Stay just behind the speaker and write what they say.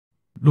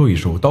录一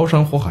首《刀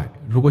山火海》，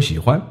如果喜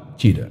欢，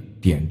记得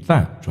点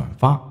赞、转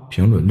发、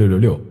评论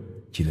666，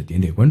记得点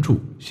点关注，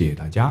谢谢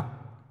大家。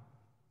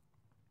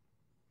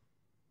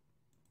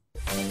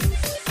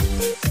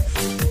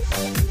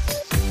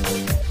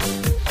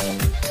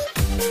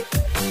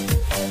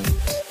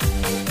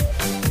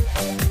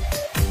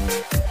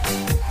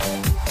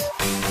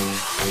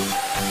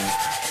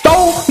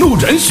怒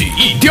斩许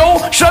一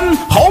雕，山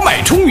豪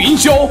迈冲云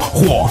霄，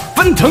火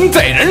奔腾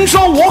在燃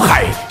烧我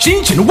海，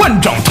心情万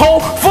丈涛，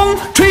风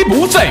吹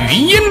不在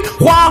云烟，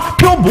花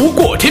飘不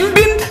过天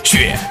边，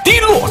雪滴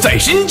落在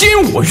心间，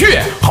我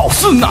月好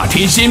似那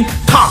天仙，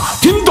踏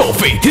天斗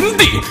废天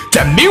地，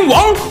斩冥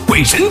王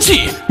鬼神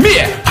气，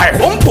灭海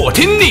皇破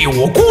天地，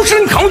我孤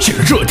身扛起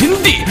了这天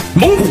地，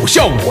猛虎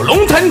笑我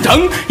龙腾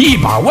腾，一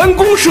把弯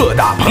弓射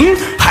大鹏，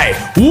海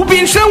无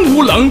边山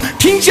无棱，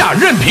天下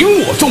任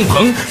凭我纵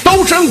横，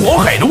刀山火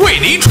海的为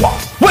你闯，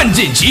万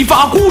箭齐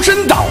发孤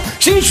身挡，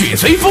鲜血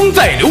随风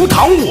在流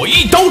淌，我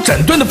一刀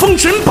斩断的封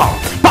神榜，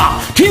霸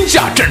天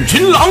下战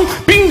群狼，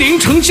兵临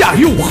城下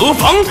又何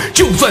妨，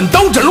就算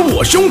刀斩了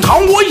我胸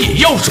膛，我也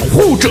要守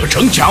护这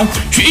城墙，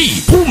血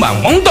已铺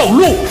满王道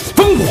路，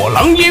烽火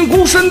狼烟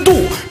孤身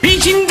渡，披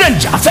荆战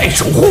甲在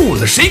守护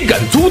了，谁敢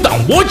阻挡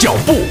我脚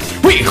步？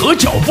为何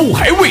脚步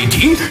还未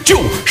停，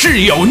就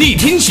是要逆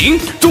天行，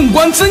纵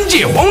观三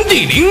界皇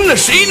帝陵，那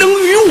谁能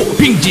与我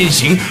并肩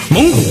行？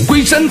猛虎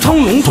归山苍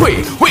龙退，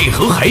为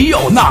何还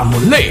要那么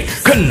累？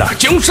看那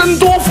江山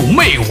多妩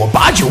媚，我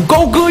把酒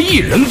高歌一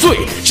人醉，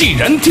既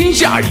然天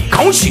下已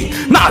扛起，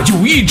那就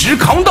一直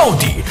扛到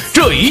底，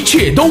这一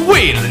切都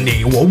为了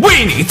你，我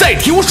为你再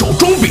提我手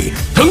中笔，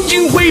曾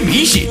经挥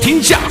笔写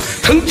天下，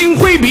曾经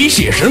挥笔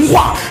写神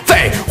话，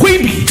在挥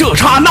笔这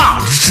刹那，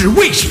只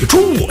为写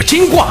出我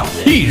牵挂，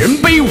一人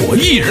悲我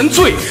一人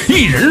醉，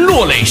一人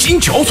落泪心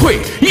憔悴，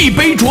一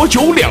杯浊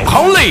酒两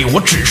行泪，我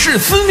只是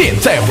思念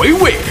在回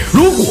味，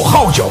如果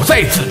号角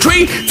再次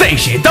吹，再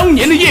写当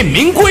年的雁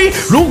鸣归，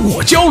如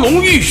果蛟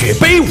龙浴血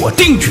杯，我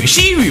定取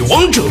西域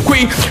王者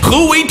归，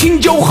何为天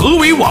骄何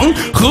为王，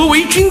何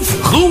为君子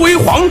何为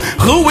皇，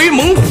何为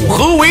猛虎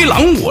何为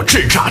狼，我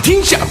叱咤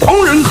天下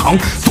狂人行，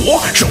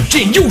左手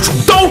剑右手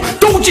刀，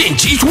刀剑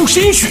齐出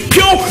鲜血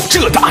飘，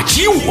这大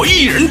旗我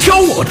一人挑，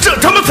我这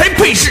他妈才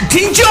配是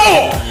天骄。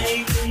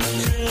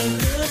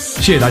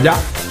谢谢大家，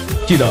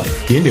记得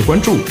点点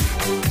关注，